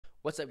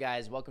What's up,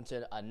 guys? Welcome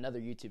to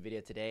another YouTube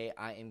video. Today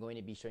I am going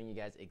to be showing you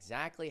guys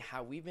exactly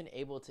how we've been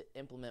able to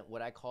implement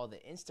what I call the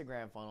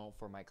Instagram funnel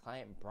for my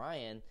client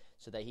Brian,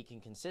 so that he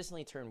can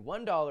consistently turn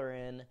 $1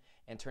 in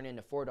and turn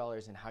into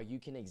 $4, and how you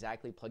can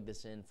exactly plug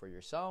this in for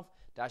yourself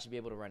to actually be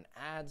able to run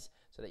ads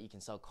so that you can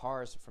sell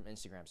cars from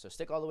Instagram. So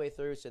stick all the way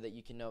through so that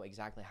you can know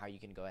exactly how you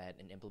can go ahead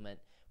and implement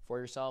for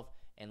yourself,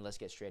 and let's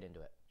get straight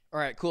into it. All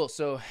right, cool.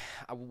 So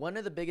one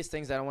of the biggest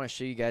things that I want to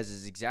show you guys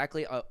is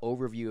exactly an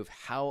overview of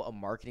how a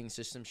marketing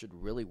system should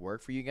really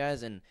work for you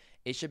guys. And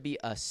it should be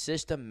a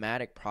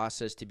systematic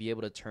process to be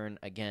able to turn,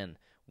 again,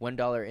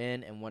 $1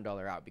 in and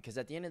 $1 out. Because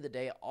at the end of the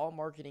day, all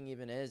marketing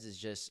even is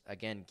just,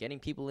 again, getting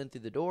people in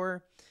through the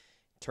door,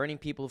 turning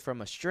people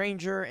from a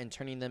stranger and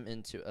turning them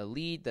into a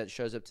lead that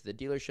shows up to the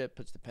dealership,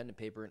 puts the pen to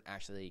paper, and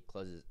actually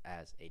closes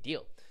as a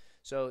deal.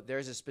 So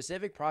there's a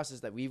specific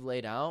process that we've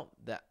laid out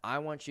that I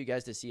want you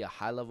guys to see a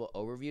high-level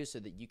overview so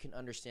that you can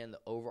understand the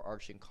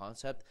overarching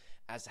concept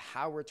as to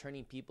how we're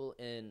turning people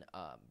in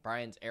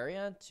Brian's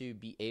area to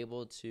be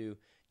able to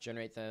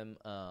generate him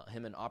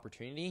an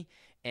opportunity,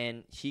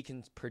 and he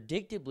can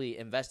predictably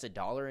invest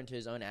 $1 into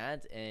his own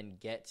ads and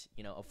get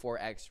a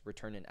 4x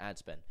return in ad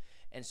spend.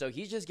 And so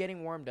he's just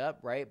getting warmed up,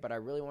 right? But I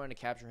really wanted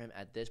to capture him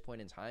at this point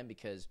in time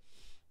because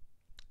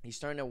he's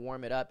starting to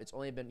warm it up. He's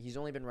only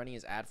been running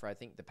his ad for, I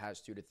think, the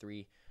past 2 to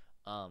 3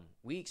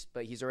 weeks,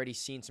 but he's already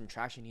seen some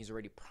traction. He's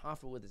already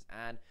profitable with his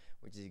ad,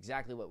 which is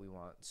exactly what we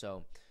want.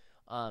 So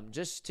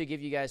just to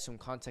give you guys some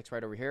context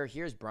right over here,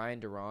 here's Brian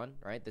Duran,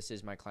 right? This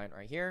is my client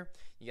right here.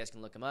 You guys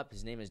can look him up.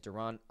 His name is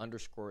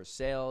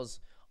Duran_sales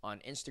on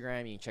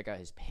Instagram. You can check out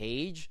his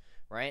page,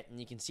 right? And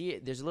you can see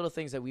there's little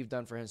things that we've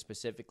done for him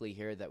specifically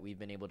here that we've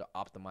been able to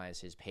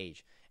optimize his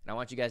page. And I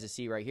want you guys to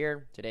see right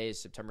here. Today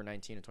is September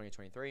 19 of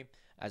 2023.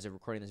 As of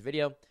recording this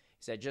video, he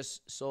said,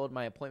 just sold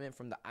my appointment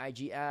from the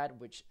IG ad,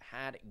 which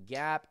had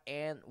gap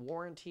and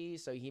warranty.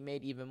 So he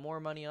made even more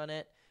money on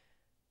it.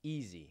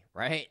 Easy,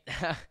 right?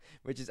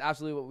 Which is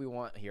absolutely what we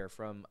want here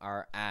from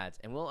our ads.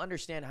 And we'll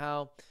understand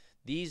how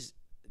these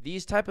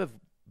type of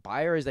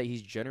buyers that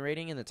he's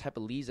generating and the type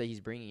of leads that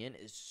he's bringing in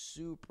is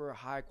super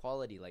high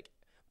quality. Like,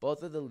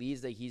 both of the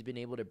leads that he's been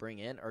able to bring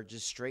in are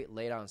just straight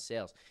laid on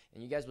sales.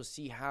 And you guys will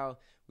see how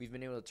we've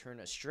been able to turn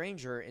a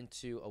stranger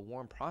into a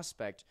warm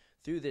prospect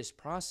through this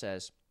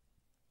process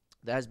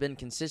that has been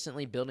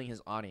consistently building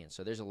his audience.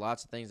 So there's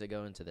lots of things that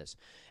go into this.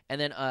 And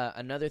then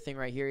another thing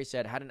right here, he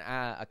said, had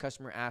a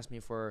customer ask me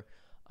for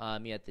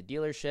me at the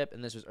dealership,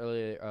 and this was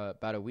earlier,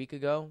 about a week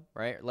ago,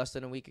 right? Less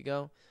than a week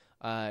ago.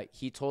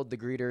 He told the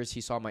greeters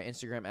he saw my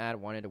Instagram ad,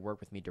 wanted to work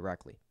with me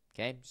directly.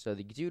 Okay, so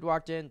the dude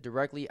walked in,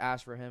 directly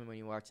asked for him when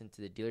he walked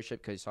into the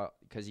dealership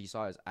because he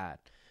saw his ad.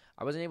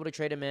 I wasn't able to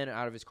trade him in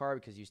out of his car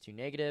because he was too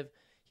negative.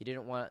 He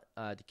didn't want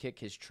to kick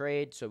his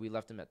trade, so we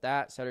left him at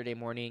that. Saturday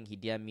morning, he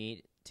DM'd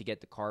me to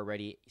get the car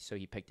ready, so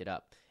he picked it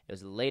up. It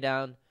was a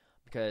laydown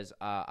because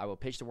I will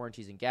pitch the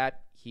warranties and gap.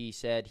 He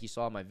said he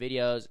saw my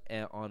videos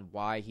on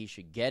why he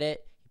should get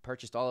it. He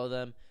purchased all of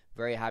them.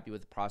 Very happy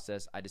with the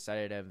process. I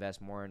decided to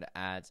invest more into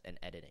ads and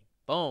editing.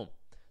 Boom.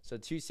 So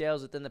 2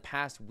 sales within the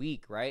past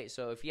week, right?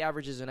 So if he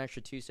averages an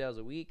extra 2 sales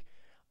a week,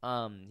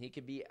 he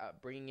could be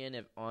bringing in,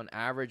 if on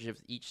average,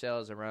 if each sale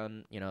is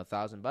around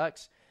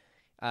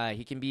 $1,000,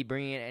 he can be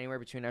bringing in anywhere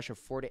between an extra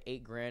 $4 to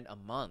 $8 grand a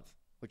month,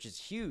 which is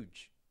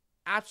huge,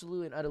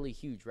 absolutely and utterly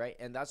huge, right?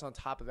 And that's on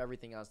top of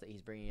everything else that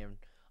he's bringing in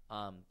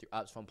through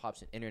ups, phone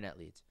pops, and internet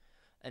leads.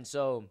 And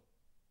so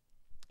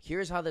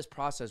here's how this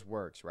process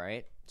works,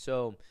 right?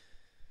 So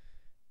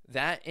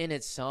that in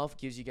itself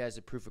gives you guys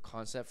a proof of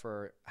concept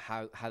for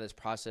how this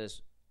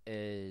process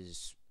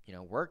is,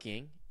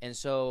 working. And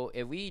so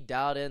if we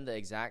dialed in the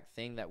exact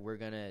thing that we're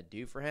going to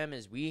do for him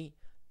is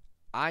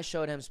I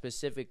showed him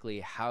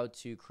specifically how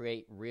to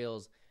create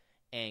reels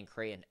and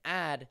create an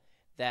ad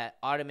that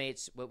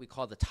automates what we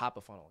call the top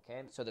of funnel,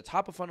 okay? So the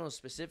top of funnel is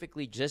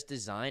specifically just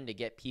designed to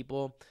get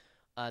people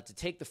to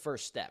take the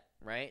first step,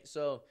 right?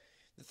 So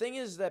the thing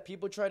is that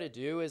people try to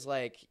do is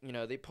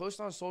they post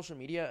on social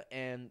media,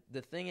 and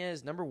the thing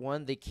is, number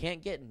one, they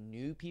can't get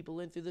new people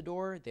in through the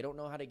door. They don't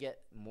know how to get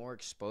more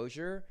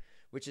exposure,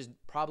 which is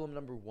problem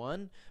number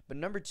one. But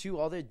number two,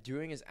 all they're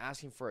doing is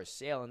asking for a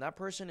sale, and that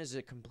person is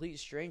a complete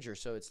stranger.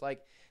 So it's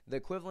like the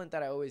equivalent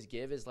that I always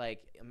give is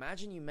like,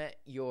 imagine you met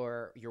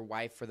your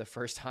wife for the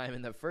first time,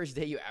 and the first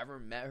day you ever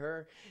met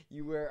her,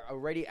 you were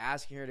already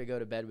asking her to go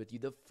to bed with you.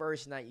 The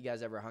first night you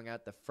guys ever hung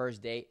out, the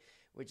first date,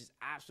 which is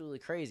absolutely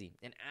crazy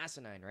and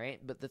asinine, right?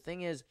 But the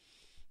thing is,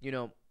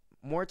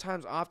 more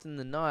times often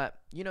than not,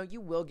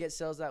 you will get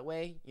sales that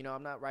way.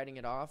 I'm not writing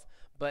it off,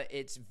 but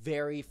it's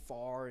very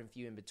far and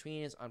few in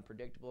between. It's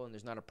unpredictable, and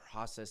there's not a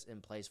process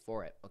in place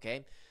for it,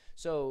 okay?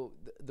 So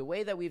the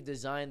way that we've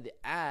designed the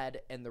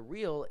ad and the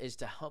reel is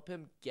to help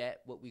him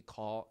get what we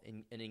call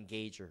an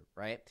engager,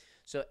 right?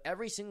 So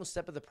every single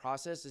step of the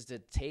process is to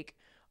take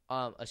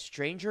a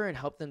stranger and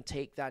help them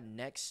take that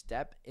next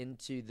step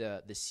into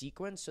the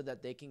sequence so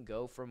that they can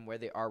go from where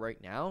they are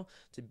right now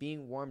to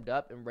being warmed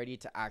up and ready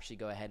to actually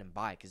go ahead and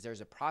buy, because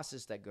there's a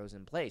process that goes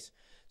in place.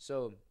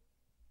 So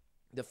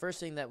the first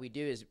thing that we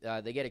do is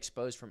they get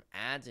exposed from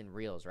ads and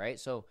reels, right?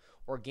 So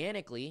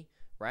organically,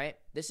 right?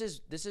 This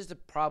is the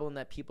problem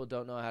that people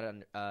don't know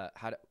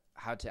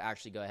how to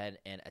actually go ahead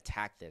and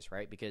attack this,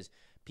 right? Because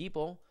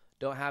people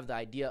don't have the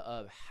idea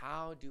of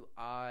how do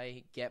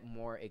I get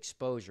more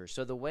exposure.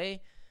 So the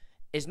way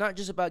is not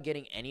just about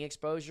getting any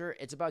exposure,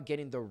 it's about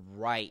getting the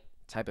right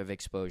type of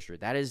exposure.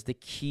 That is the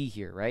key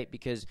here, right?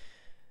 Because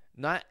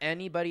not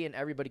anybody and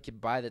everybody can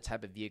buy the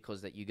type of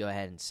vehicles that you go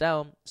ahead and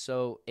sell.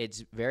 So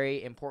it's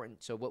very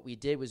important. So what we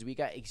did was we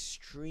got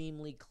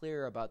extremely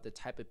clear about the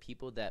type of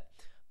people that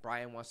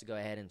Brian wants to go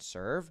ahead and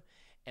serve.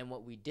 And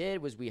what we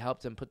did was we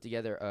helped him put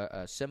together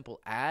a simple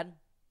ad.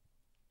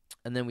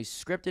 And then we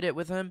scripted it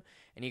with him,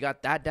 and he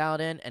got that dialed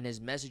in, and his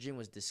messaging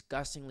was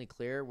disgustingly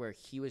clear, where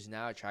he was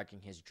now attracting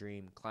his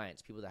dream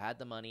clients, people that had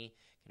the money,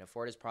 can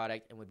afford his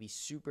product, and would be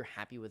super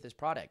happy with his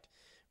product,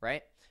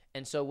 right?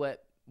 And so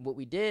what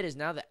we did is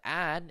now the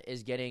ad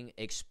is getting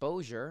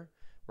exposure,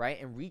 right,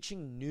 and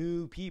reaching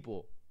new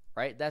people,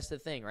 right? That's the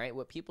thing, right?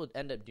 What people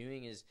end up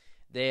doing is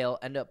they'll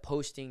end up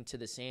posting to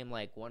the same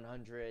like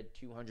 100,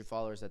 200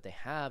 followers that they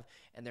have,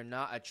 and they're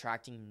not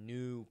attracting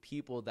new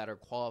people that are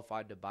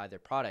qualified to buy their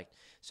product.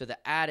 So the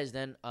ad is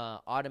then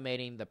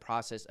automating the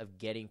process of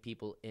getting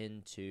people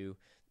into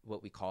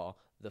what we call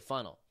the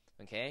funnel,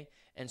 okay?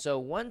 And so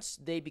once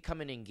they become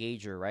an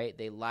engager, right,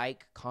 they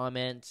like,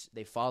 comment,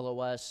 they follow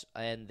us,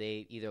 and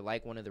they either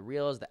like one of the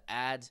reels, the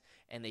ads,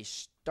 and they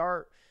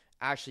start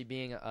actually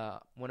being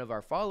one of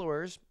our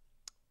followers,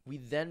 we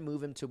then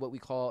move into what we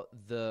call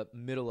the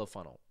middle of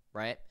funnel,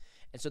 right?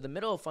 And so the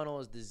middle of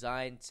funnel is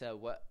designed to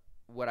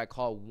what I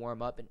call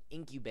warm up and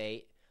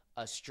incubate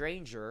a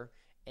stranger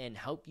and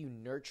help you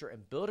nurture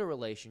and build a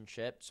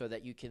relationship so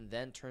that you can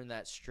then turn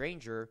that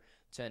stranger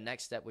to a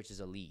next step, which is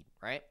a lead,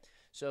 right?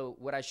 So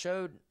what I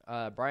showed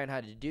Brian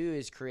how to do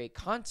is create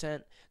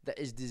content that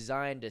is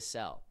designed to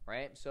sell,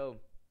 right? So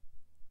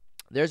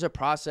there's a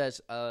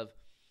process of,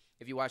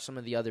 if you watch some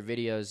of the other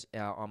videos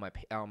on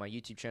my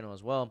YouTube channel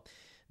as well,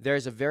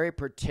 there's a very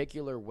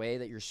particular way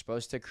that you're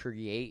supposed to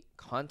create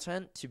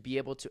content to be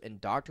able to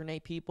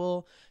indoctrinate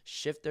people,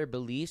 shift their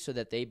beliefs so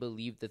that they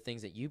believe the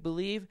things that you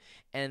believe,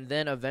 and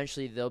then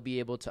eventually they'll be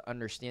able to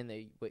understand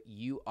that what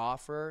you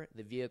offer,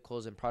 the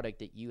vehicles and product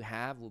that you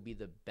have, will be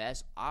the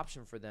best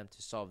option for them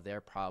to solve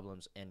their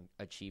problems and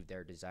achieve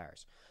their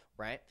desires,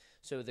 right?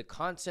 So the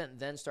content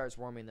then starts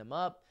warming them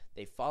up.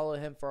 They follow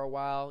him for a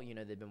while. You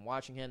know, they've been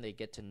watching him. They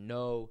get to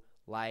know,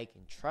 like,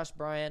 and trust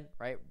Brian,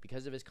 right?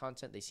 Because of his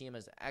content, they see him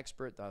as the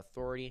expert, the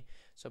authority.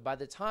 So by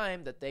the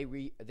time that they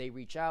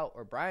reach out,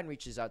 or Brian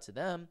reaches out to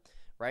them,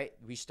 right,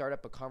 we start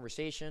up a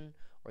conversation,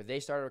 or they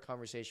start a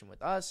conversation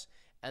with us,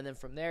 and then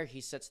from there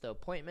he sets the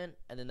appointment,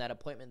 and then that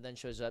appointment then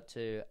shows up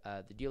to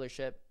the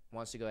dealership,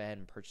 wants to go ahead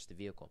and purchase the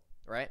vehicle,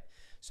 right?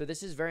 So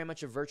this is very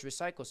much a virtuous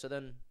cycle. So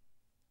then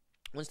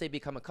once they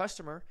become a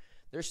customer,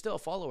 they're still a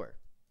follower,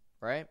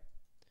 right?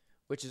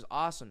 Which is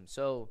awesome.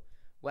 So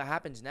what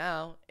happens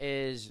now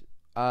is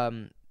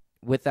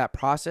with that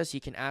process,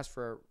 you can ask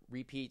for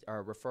repeat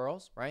or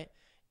referrals, right?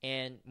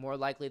 And more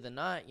likely than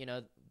not, you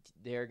know,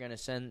 they're going to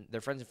send,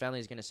 their friends and family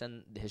is going to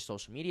send his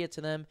social media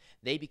to them.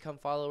 They become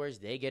followers.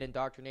 They get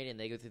indoctrinated, and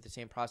they go through the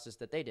same process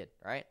that they did,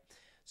 right?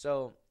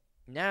 So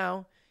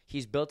now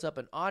he's built up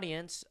an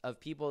audience of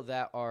people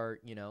that are,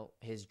 you know,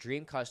 his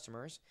dream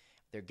customers.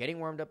 They're getting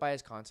warmed up by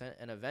his content,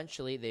 and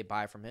eventually they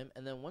buy from him.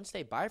 And then once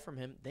they buy from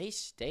him, they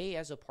stay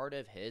as a part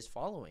of his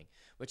following,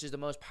 which is the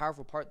most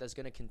powerful part that's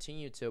going to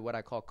continue to what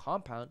I call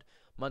compound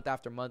month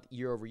after month,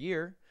 year over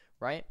year,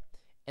 right?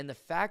 And the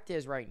fact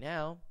is right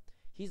now,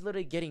 he's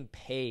literally getting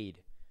paid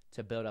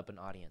to build up an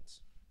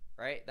audience,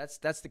 right?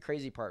 That's the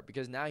crazy part,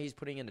 because now he's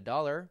putting in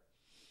 $1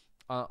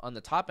 on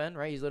the top end,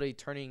 right? He's literally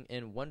turning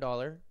in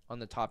 $1 on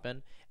the top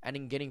end and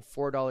then getting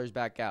 $4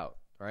 back out,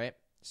 right?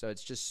 So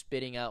it's just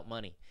spitting out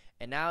money.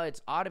 And now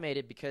it's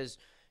automated because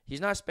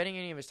he's not spending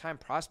any of his time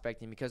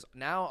prospecting, because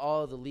now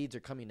all of the leads are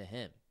coming to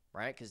him,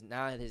 right? Because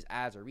now his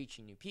ads are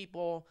reaching new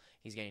people,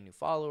 he's getting new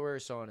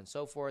followers, so on and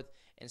so forth.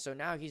 And so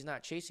now he's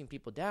not chasing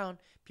people down.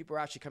 People are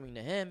actually coming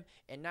to him,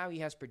 and now he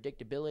has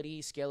predictability,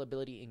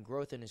 scalability, and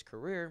growth in his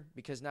career,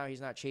 because now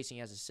he's not chasing.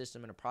 He has a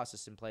system and a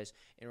process in place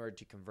in order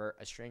to convert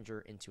a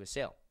stranger into a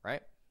sale,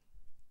 right?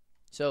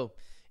 So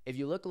if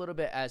you look a little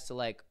bit as to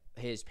like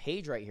his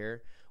page right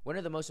here, one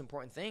of the most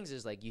important things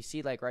is, like, you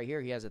see, like right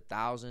here, he has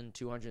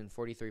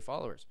 1,243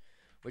 followers,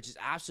 which is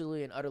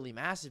absolutely and utterly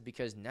massive,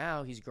 because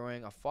now he's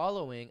growing a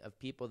following of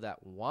people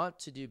that want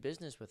to do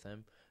business with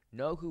him,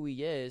 know who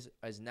he is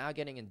now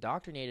getting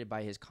indoctrinated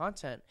by his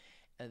content,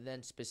 and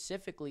then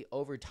specifically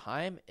over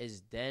time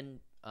is then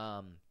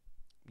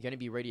going to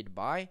be ready to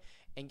buy.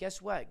 And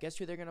guess what? Guess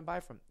who they're going to buy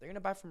from? They're going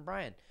to buy from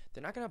Brian.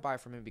 They're not going to buy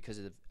from him because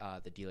of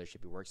the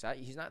dealership he works at.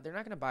 They're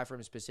not going to buy from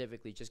him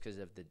specifically just because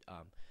of the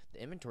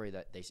inventory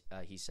that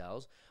he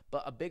sells.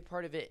 But a big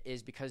part of it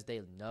is because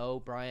they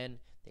know Brian,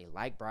 they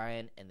like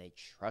Brian, and they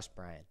trust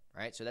Brian,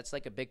 right? So that's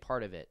like a big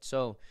part of it.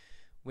 So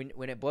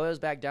when it boils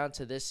back down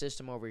to this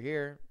system over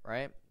here,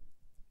 right?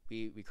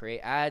 We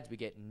create ads, we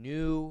get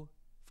new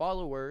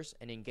followers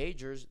and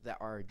engagers that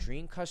are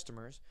dream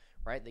customers,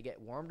 right? They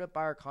get warmed up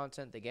by our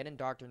content, they get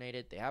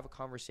indoctrinated, they have a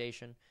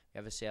conversation, we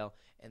have a sale,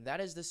 and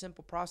that is the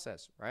simple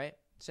process, right?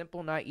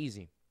 Simple, not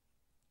easy.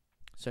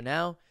 So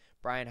now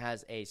Brian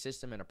has a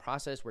system and a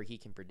process where he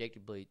can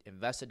predictably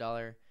invest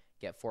 $1,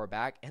 get 4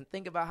 back, and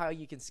think about how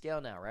you can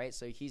scale now, right?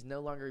 So he's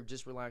no longer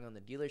just relying on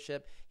the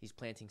dealership. He's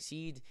planting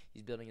seeds.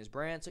 He's building his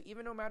brand. So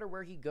even no matter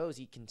where he goes,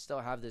 he can still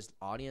have this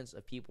audience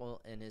of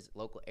people in his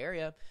local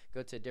area,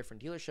 go to a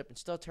different dealership and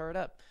still tear it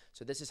up.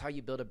 So this is how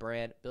you build a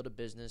brand, build a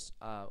business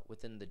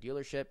within the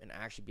dealership, and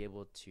actually be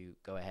able to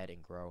go ahead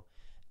and grow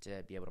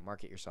to be able to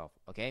market yourself.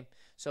 Okay,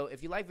 so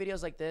if you like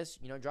videos like this,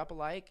 drop a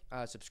like,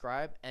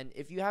 subscribe, and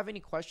if you have any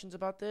questions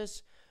about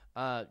this,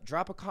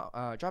 drop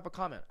a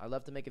comment. I'd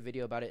love to make a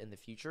video about it in the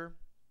future.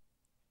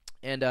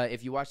 And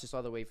if you watch this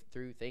all the way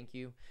through, thank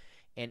you.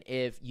 And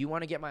if you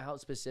want to get my help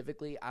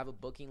specifically, I have a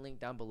booking link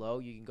down below.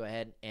 You can go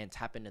ahead and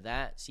tap into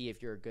that, see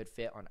if you're a good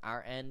fit on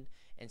our end,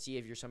 and see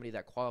if you're somebody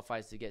that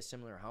qualifies to get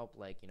similar help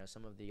like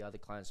some of the other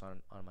clients on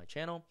my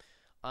channel.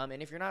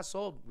 And if you're not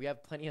sold, we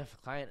have plenty of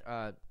client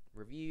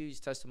reviews,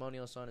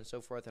 testimonials, so on and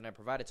so forth, and I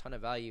provide a ton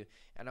of value.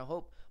 And my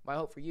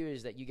hope for you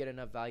is that you get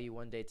enough value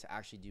one day to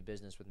actually do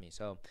business with me.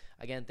 So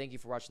again, thank you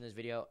for watching this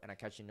video, and I'll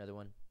catch you in another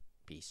one.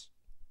 Peace.